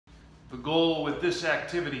The goal with this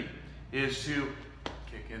activity is to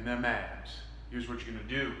kick in them abs. Here's what you're gonna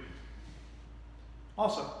do.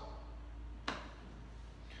 Also,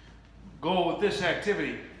 goal with this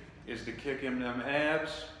activity is to kick in them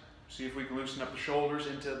abs. See if we can loosen up the shoulders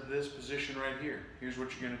into this position right here. Here's what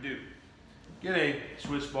you're gonna do. Get a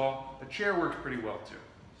Swiss ball. A chair works pretty well too.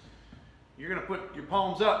 You're gonna put your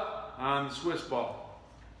palms up on the Swiss ball.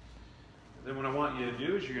 Then what I want you to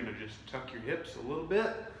do is you're gonna just tuck your hips a little bit,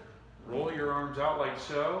 roll your arms out like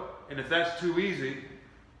so, and if that's too easy,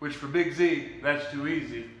 which for Big Z, that's too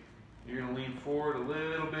easy, you're gonna lean forward a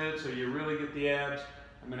little bit so you really get the abs.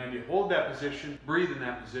 I'm gonna have you hold that position, breathe in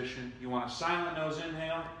that position. You want a silent nose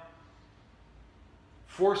inhale,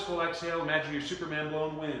 forceful exhale. Imagine you're Superman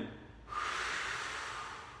blowing wind.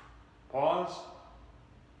 Pause.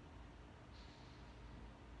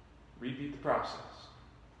 Repeat the process.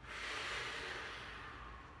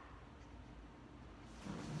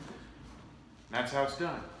 That's how it's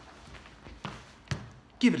done.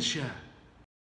 Give it a shot.